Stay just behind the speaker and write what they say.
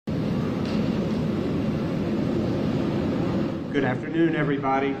Good afternoon,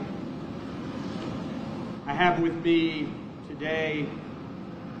 everybody. I have with me today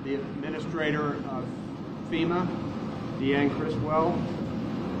the Administrator of FEMA, Deanne Criswell.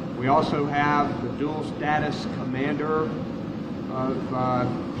 We also have the dual status Commander of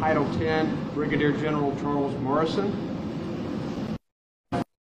Title 10, Brigadier General Charles Morrison,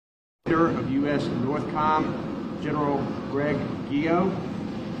 Commander of U.S. Northcom, General Greg Guillot.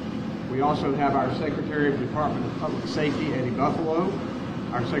 We also have our Secretary of Department of Public Safety, Eddie Buffalo,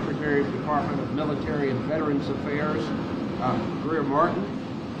 our Secretary of Department of Military and Veterans Affairs, Greer Martin.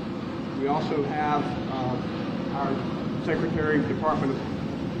 We also have our Secretary of Department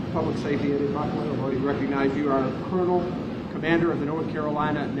of Public Safety, Eddie Buffalo. I've already recognized you. Our Colonel, Commander of the North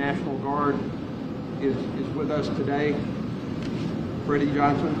Carolina National Guard is with us today, Freddie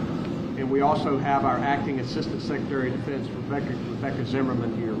Johnson. And we also have our Acting Assistant Secretary of Defense, Rebecca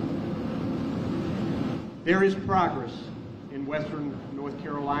Zimmerman, here. There is progress in Western North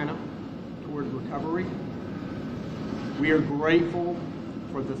Carolina toward recovery. We are grateful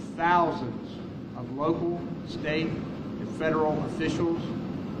for the thousands of local, state, and federal officials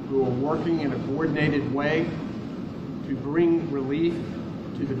who are working in a coordinated way to bring relief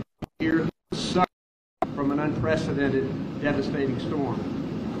to the here suffering from an unprecedented, devastating storm.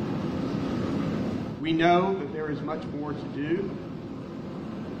 We know that there is much more to do,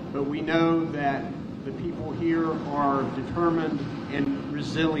 but we know that the people here are determined and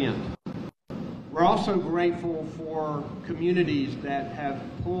resilient. We're also grateful for communities that have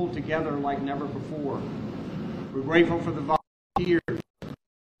pulled together like never before. We're grateful for the volunteers,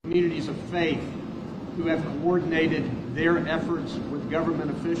 communities of faith who have coordinated their efforts with government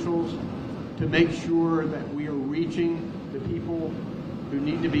officials to make sure that we are reaching the people who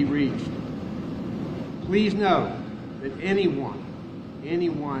need to be reached. Please know that anyone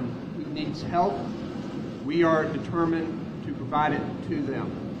who needs help, we are determined to provide it to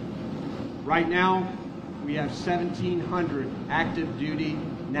them. Right now, we have 1,700 active duty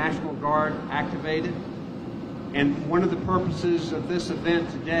National Guard activated. And one of the purposes of this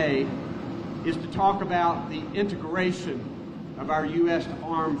event today is to talk about the integration of our U.S.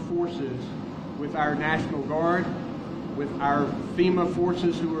 Armed Forces with our National Guard, with our FEMA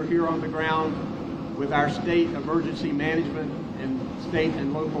forces who are here on the ground, with our state emergency management and state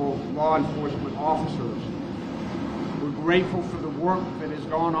and local law enforcement officers. We're grateful for the work that has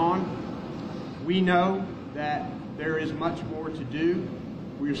gone on. We know that there is much more to do.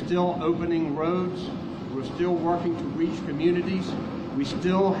 We're still opening roads. We're still working to reach communities. We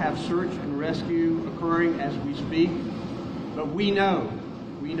still have search and rescue occurring as we speak. But we know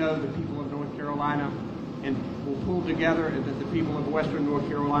the people of North Carolina and will pull together, and that the people of Western North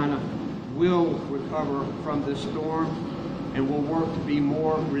Carolina will recover from this storm and will work to be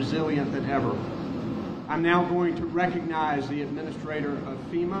more resilient than ever. I'm now going to recognize the Administrator of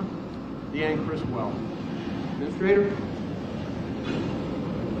FEMA, Deanne Criswell. Administrator.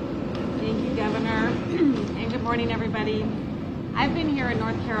 Thank you, Governor, and good morning, everybody. I've been here in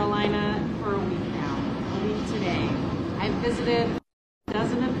North Carolina for a week now, a week today. I've visited a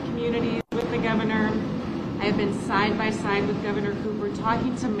dozen of the communities with the Governor. I have been side by side with Governor Cooper,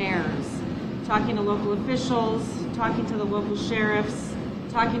 talking to mayors, talking to local officials, talking to the local sheriffs,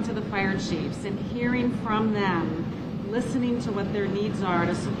 talking to the fire chiefs, and hearing from them, listening to what their needs are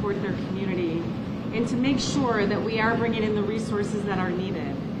to support their community, and to make sure that we are bringing in the resources that are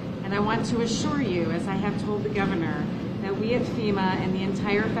needed. And I want to assure you, as I have told the Governor, that we at FEMA and the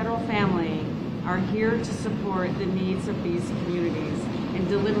entire federal family are here to support the needs of these communities and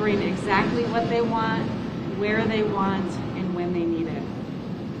delivering exactly what they want, where they want, and when they need it.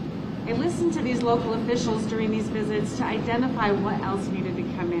 I listened to these local officials during these visits to identify what else needed to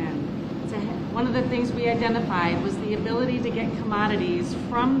come in. One of the things we identified was the ability to get commodities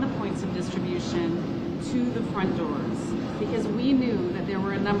from the points of distribution to the front doors, because we knew that there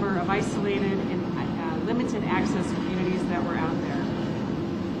were a number of isolated and limited access communities that were out there.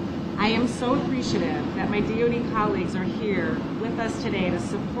 I am so appreciative that my DoD colleagues are here with us today to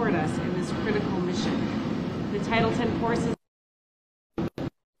support us in this critical mission. The Title 10 forces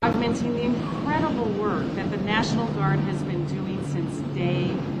augmenting the incredible work that the National Guard has been doing since day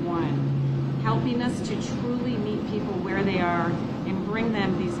one, helping us to truly meet people where they are and bring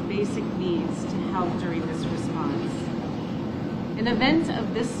them these basic needs to help during this response. An event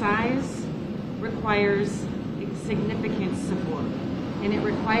of this size requires significant support, and it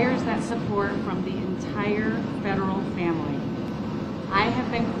requires that support from the entire federal family. I have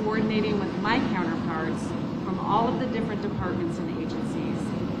been coordinating with my counterparts from all of the different departments and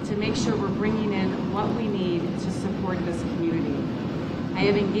agencies to make sure we're bringing in what we need to support this community. I I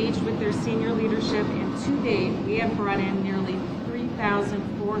have engaged with their senior leadership, and to date, we have brought in nearly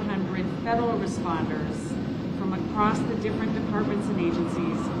 3,400 federal responders from across the different departments and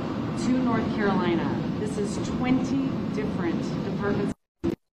agencies to North Carolina. This is 20 different departments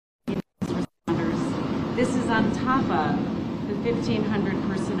and responders. This is on top of the 1,500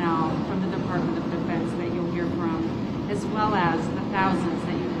 personnel from the Department of Defense that you'll hear from, as well as the thousands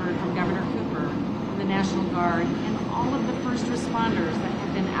that you heard from Governor Cooper, from the National Guard, and all of the first responders that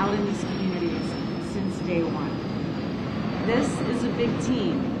have been out in these communities since day one. This is a big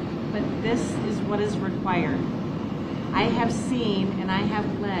team, but this is what is required. I have seen and I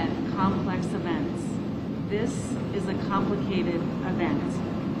have led complex events. This is a complicated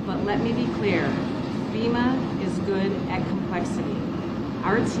event, but let me be clear, FEMA is good at complexity.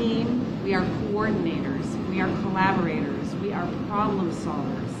 Our team, we are coordinators, we are collaborators, we are problem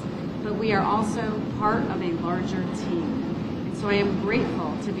solvers, but we are also part of a larger team. And so I am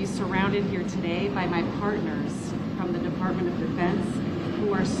grateful to be surrounded here today by my partners from the Department of Defense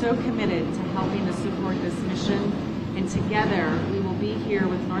who are so committed to helping to support this mission, and together we will be here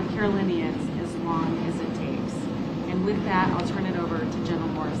with North Carolinians as long as it takes. And with that, I'll turn it over to General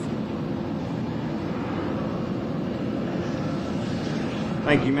Morrison.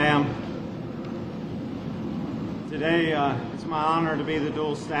 Thank you, ma'am. Today, it's my honor to be the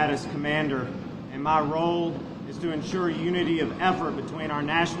dual status commander, and my role is to ensure unity of effort between our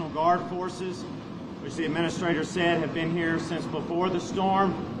National Guard forces, which the administrator said have been here since before the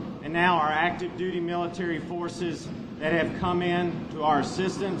storm, and now our active duty military forces that have come in to our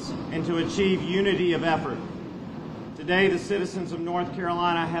assistance, and to achieve unity of effort. Today, the citizens of North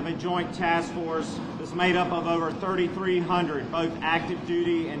Carolina have a joint task force that's made up of over 3,300 both active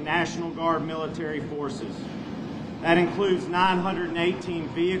duty and National Guard military forces. That includes 918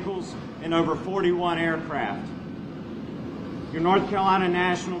 vehicles and over 41 aircraft. Your North Carolina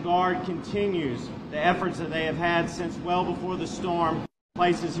National Guard continues the efforts that they have had since well before the storm,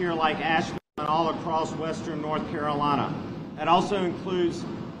 places here like Asheville and all across western North Carolina. That also includes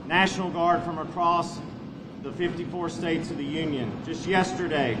National Guard from across the 54 states of the Union. Just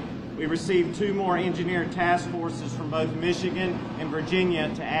yesterday, we received 2 more engineered task forces from both Michigan and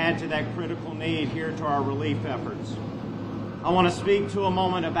Virginia to add to that critical need here to our relief efforts. I want to speak to a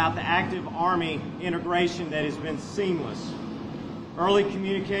moment about the active Army integration that has been seamless. Early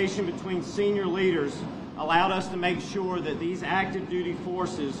communication between senior leaders allowed us to make sure that these active duty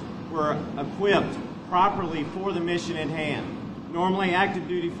forces were equipped properly for the mission at hand. Normally, active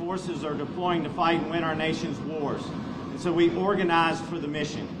duty forces are deploying to fight and win our nation's wars, and so we organized for the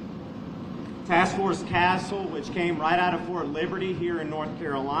mission. Task Force Castle, which came right out of Fort Liberty here in North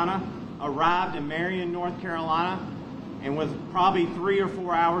Carolina, arrived in Marion, North Carolina, and with probably 3 or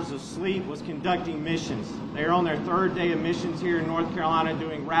 4 hours of sleep was conducting missions. They are on their 3rd day of missions here in North Carolina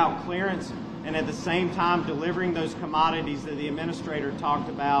doing route clearance, and at the same time delivering those commodities that the administrator talked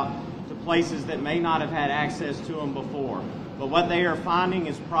about to places that may not have had access to them before. But what they are finding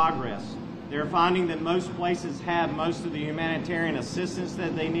is progress. They're finding that most places have most of the humanitarian assistance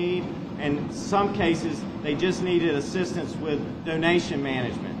that they need, and in some cases they just needed assistance with donation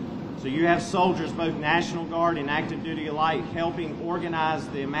management. So you have soldiers, both National Guard and active duty alike, helping organize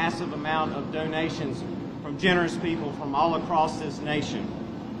the massive amount of donations from generous people from all across this nation.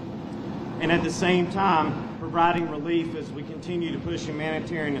 And at the same time, providing relief as we continue to push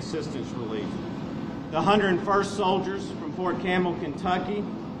humanitarian assistance relief. The 101st Soldiers from Fort Campbell, Kentucky,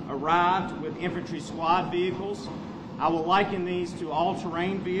 arrived with infantry squad vehicles. I will liken these to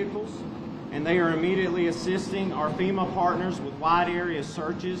all-terrain vehicles, and they are immediately assisting our FEMA partners with wide area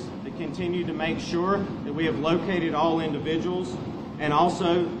searches to continue to make sure that we have located all individuals, and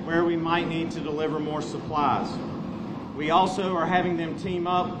also where we might need to deliver more supplies. We also are having them team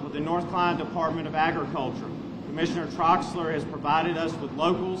up with the North Carolina Department of Agriculture. Commissioner Troxler has provided us with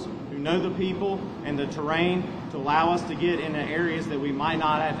locals who know the people and the terrain to allow us to get into areas that we might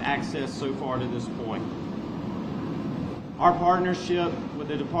not have access so far to this point. Our partnership with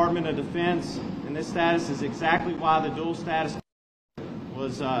the Department of Defense and this status is exactly why the dual status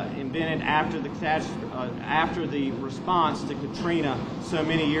was invented after the response to Katrina so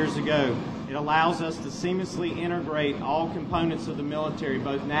many years ago. It allows us to seamlessly integrate all components of the military,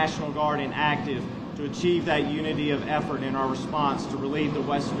 both National Guard and active, to achieve that unity of effort in our response to relieve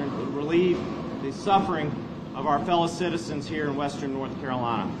the suffering of our fellow citizens here in Western North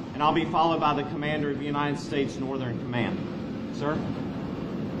Carolina. And I'll be followed by the Commander of the United States Northern Command. Sir?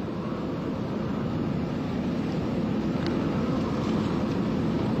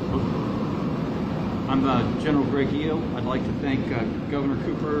 I'm General Greg Guillot. I'd like to thank Governor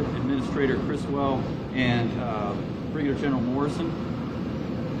Cooper, Administrator Criswell, and Brigadier General Morrison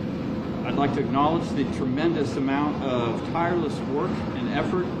like to acknowledge the tremendous amount of tireless work and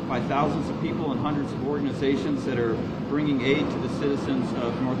effort by thousands of people and hundreds of organizations that are bringing aid to the citizens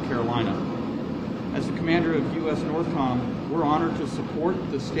of North Carolina. As the commander of U.S. Northcom, we're honored to support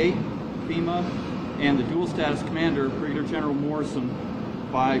the state, FEMA, and the dual status commander, Brigadier General Morrison,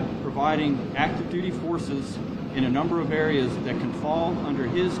 by providing active duty forces in a number of areas that can fall under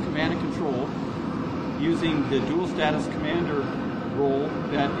his command and control, using the dual status commander role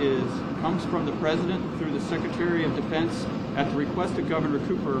that comes from the President through the Secretary of Defense at the request of Governor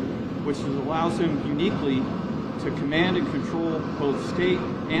Cooper, which allows him uniquely to command and control both state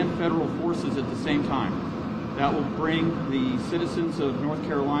and federal forces at the same time. That will bring the citizens of North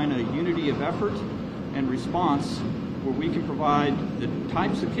Carolina a unity of effort and response where we can provide the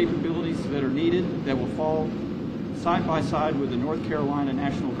types of capabilities that are needed that will fall side by side with the North Carolina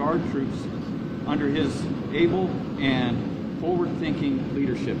National Guard troops under his able and forward-thinking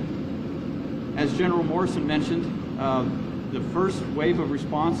leadership. As General Morrison mentioned, the first wave of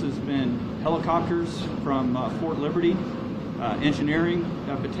response has been helicopters from Fort Liberty, engineering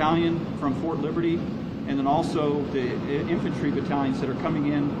battalion from Fort Liberty, and then also the infantry battalions that are coming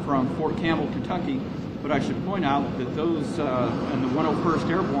in from Fort Campbell, Kentucky. But I should point out that those and the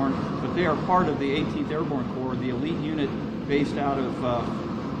 101st Airborne, but they are part of the 18th Airborne Corps, the elite unit based out of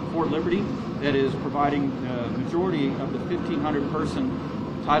Fort Liberty that is providing the majority of the 1,500-person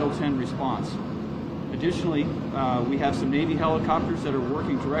Title 10 response. Additionally, we have some Navy helicopters that are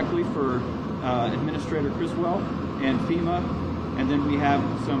working directly for Administrator Criswell and FEMA, and then we have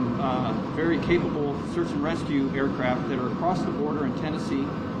some very capable search and rescue aircraft that are across the border in Tennessee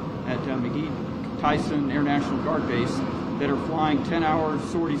at McGee-Tyson Air National Guard Base that are flying 10-hour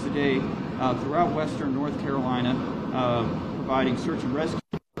sorties a day throughout western North Carolina, providing search and rescue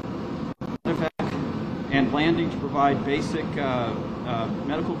and landing to provide basic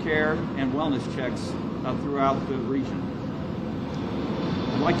medical care and wellness checks throughout the region.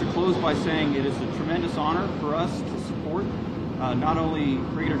 I'd like to close by saying it is a tremendous honor for us to support not only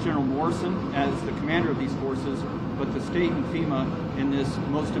Brigadier General Morrison as the commander of these forces, but the state and FEMA in this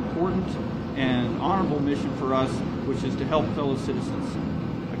most important and honorable mission for us, which is to help fellow citizens.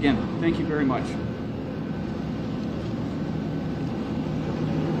 Again, thank you very much.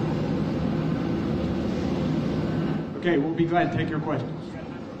 Okay, we'll be glad to take your questions.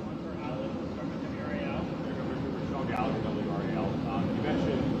 You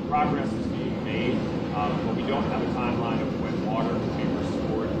mentioned progress is being made, but we don't have a timeline of when water will be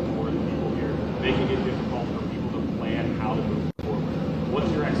restored for the people here, making it difficult for people to plan how to move forward.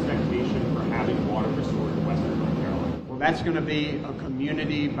 What's your expectation for having water restored to Western North Carolina? Well, that's going to be a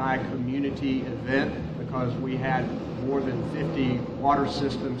community by community event because we had more than 50 water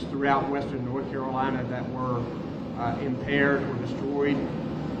systems throughout Western North Carolina that were impaired or destroyed.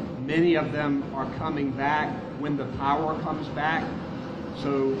 Many of them are coming back when the power comes back.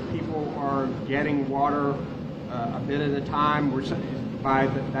 So people are getting water a bit at a time. By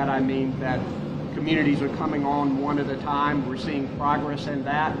that I mean that communities are coming on one at a time. We're seeing progress in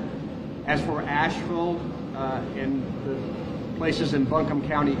that. As for Asheville and the places in Buncombe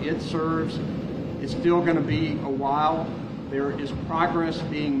County it serves, it's still going to be a while. There is progress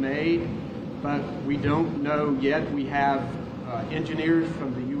being made, but we don't know yet. We have engineers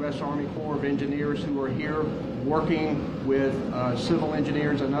from the U.S. Army Corps of Engineers who are here working with civil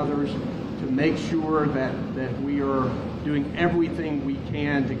engineers and others to make sure that we are doing everything we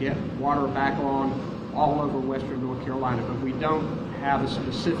can to get water back on all over Western North Carolina, but we don't have a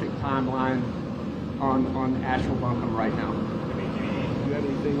specific timeline on Asheville Buncombe right now. Do you have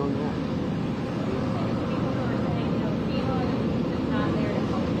anything on that?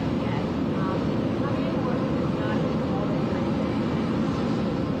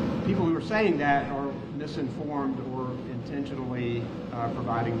 People who are saying that are misinformed or intentionally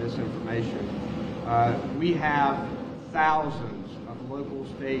providing misinformation. We have thousands of local,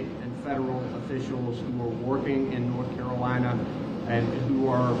 state, and federal officials who are working in North Carolina and who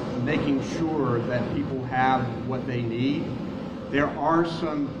are making sure that people have what they need. There are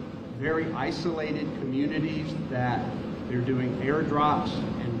some very isolated communities that they're doing airdrops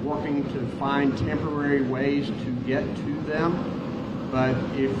and working to find temporary ways to get to them. But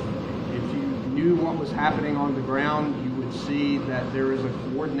if you knew what was happening on the ground, you would see that there is a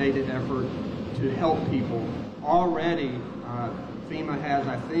coordinated effort to help people. Already, FEMA has,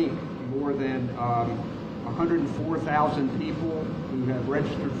 I think, more than 104,000 people who have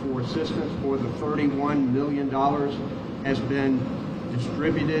registered for assistance. More than $31 million has been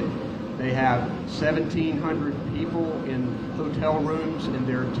distributed. They have 1,700 people in hotel rooms in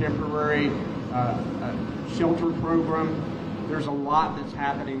their temporary shelter program. there's a lot that's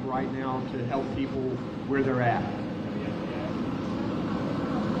happening right now to help people where they're at.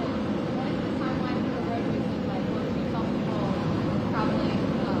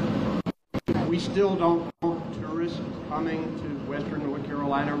 We still don't want tourists coming to western North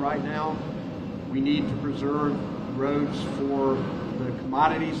Carolina right now. We need to preserve roads for the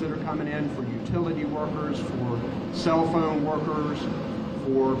commodities that are coming in, for utility workers, for cell phone workers,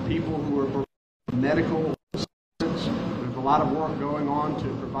 for people who are medical assistants. There's a lot of work going on to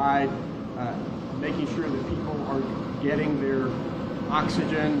provide, making sure that people are getting their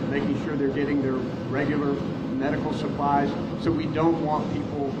oxygen, making sure they're getting their regular medical supplies. So we don't want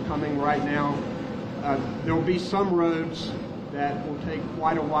people coming right now. There will be some roads that will take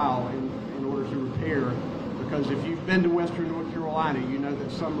quite a while in order to repair, because if you've been to western North Carolina, you know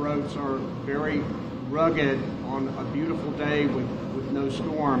that some roads are very rugged on a beautiful day with no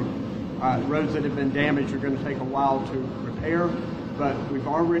storm. Roads that have been damaged are going to take a while to repair, but we've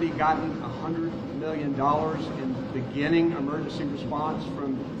already gotten $100 million in beginning emergency response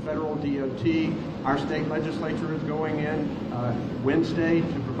from federal DOT. Our state legislature is going in Wednesday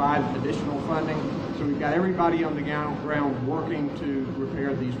to provide additional funding. So we've got everybody on the ground working to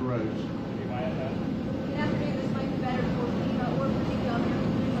repair these roads. Good afternoon. This might be better for FEMA or for the governor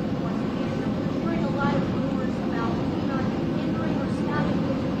who wants to answer. We're hearing a lot of rumors about FEMA hindering or stopping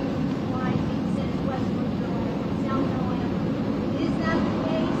distribution supplies being sent to West North Carolina from South Carolina. Is that the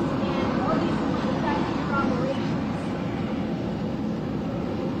case? And are these rumors affecting your operations?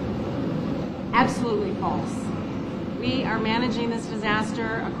 Absolutely false. We are managing this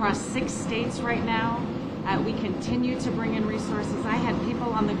disaster across 6 states right now. We continue to bring in resources. I had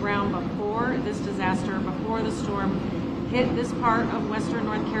people on the ground before this disaster, before the storm hit this part of western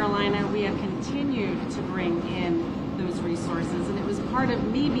North Carolina. We have continued to bring in those resources, and it was part of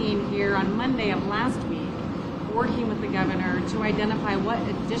me being here on Monday of last week, working with the governor to identify what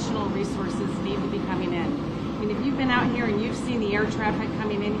additional resources need to be coming in. I mean, if you've been out here and you've seen the air traffic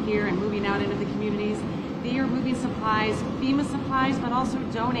coming in here and moving out into the communities, they are moving supplies, FEMA supplies, but also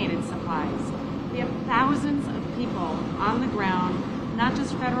donated supplies. We have thousands of people on the ground, not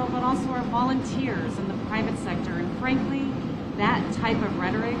just federal, but also our volunteers in the private sector. And frankly, that type of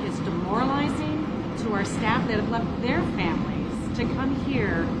rhetoric is demoralizing to our staff that have left their families to come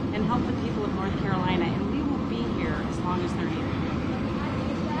here and help the people of North Carolina. And we will be here as long as they're needed.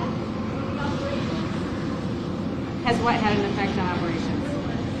 Has what had an effect on operations?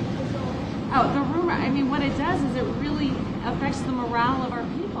 Oh, the rumor, I mean, what it does is it really affects the morale of our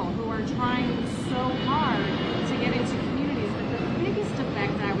people who are trying so hard to get into communities. But the biggest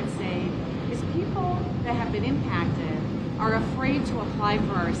effect, I would say, is people that have been impacted are afraid to apply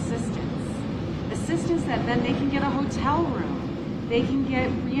for our assistance. Assistance that then they can get a hotel room. They can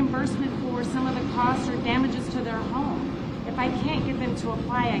get reimbursement for some of the costs or damages to their home. If I can't get them to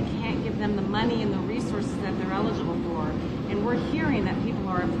apply, I can't give them the money and the resources that they're eligible for. And we're hearing that people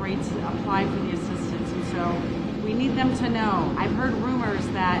are afraid to apply for the assistance. And so we need them to know. I've heard rumors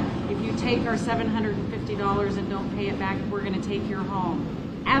that if you take our $750 and don't pay it back, we're going to take your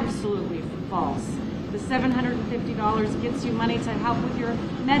home. Absolutely false. The $750 gets you money to help with your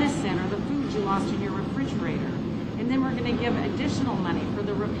medicine or the food you lost in your refrigerator. And then we're going to give additional money for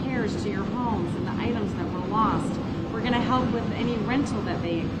the repairs to your homes and the items that were lost. We're going to help with any rental that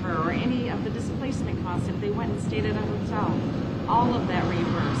they incur or any of the displacement costs if they went and stayed at a hotel. All of that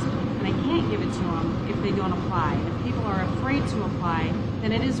reimbursed. And I can't give it to them if they don't apply. And if people are afraid to apply,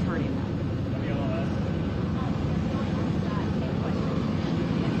 then it is hurting them.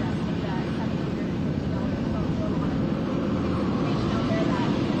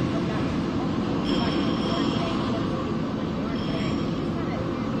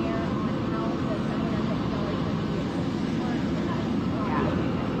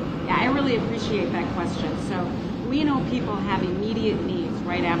 Appreciate that question. So we know people have immediate needs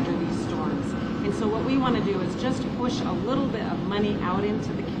right after these storms. And so what we want to do is just push a little bit of money out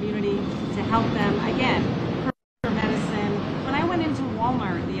into the community to help them, again, for medicine. When I went into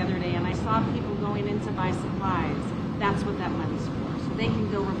Walmart the other day and I saw people going in to buy supplies, that's what that money's for. So they can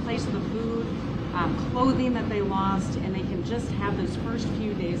go replace the food, clothing that they lost, and they can just have those first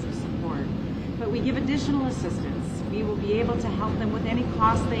few days of support. But we give additional assistance. We will be able to help them with any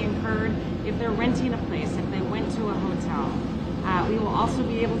costs they incurred if they're renting a place, if they went to a hotel. We will also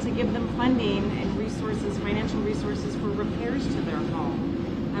be able to give them funding and resources, financial resources for repairs to their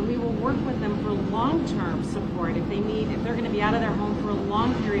home. And we will work with them for long-term support if they're going to be out of their home for a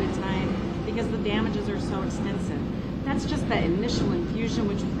long period of time because the damages are so extensive. That's just that initial infusion,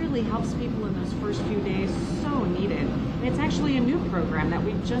 which really helps people in those first few days, so needed. And it's actually a new program that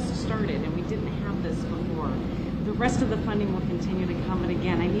we just started, and we didn't have this before. The the rest of the funding will continue to come, but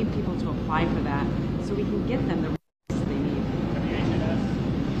again, I need people to apply for that so we can get them the resources they need. WHS,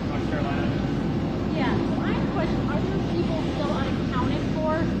 North Carolina. Yeah, so I have a question. Are there people still unaccounted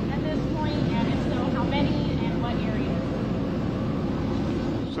for at this point? And if so, how many and what areas?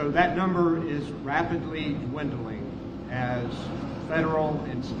 So that number is rapidly dwindling as federal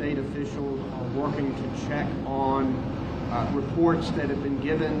and state officials are working to check on reports that have been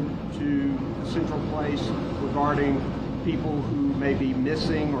given to a central place regarding people who may be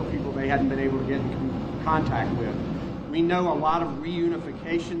missing or people they hadn't been able to get in contact with. We know a lot of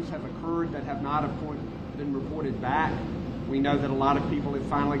reunifications have occurred that have not been reported back. We know that a lot of people have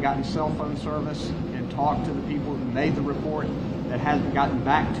finally gotten cell phone service and talked to the people who made the report that hasn't gotten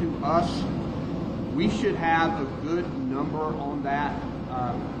back to us. We should have a good number on that,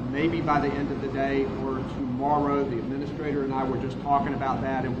 maybe by the end of the day or tomorrow. The administrator and I were just talking about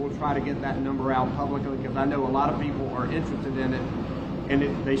that, and we'll try to get that number out publicly because I know a lot of people are interested in it,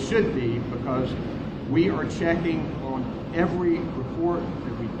 and they should be, because we are checking on every report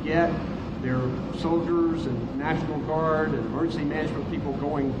that we get. There are soldiers and National Guard and emergency management people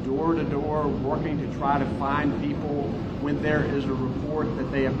going door to door, working to try to find people when there is a report that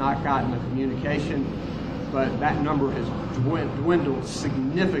they have not gotten a communication. But that number has dwindled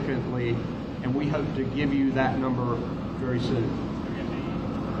significantly, and we hope to give you that number very soon.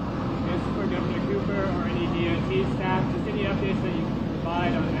 Is for Governor Cooper or any DOT staff, just any updates that you can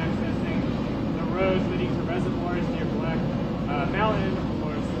provide on accessing the roads leading to reservoirs near Black Mountain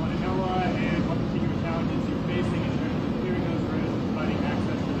or Swananoa, and what particular challenges you're facing in terms of clearing those roads and providing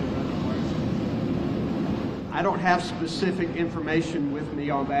access to those reservoirs? I don't have specific information with me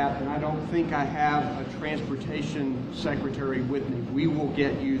on that, and I don't think I have a transportation secretary with me. We will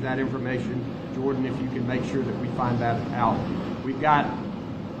get you that information, Jordan, if you can make sure that we find that out. We've got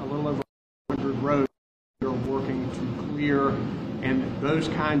a little over 100 roads that are working to clear, and those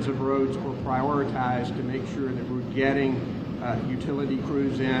kinds of roads are prioritized to make sure that we're getting utility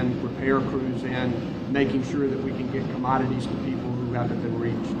crews in, repair crews in, making sure that we can get commodities to people who haven't been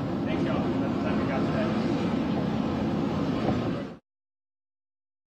reached. Thank you all.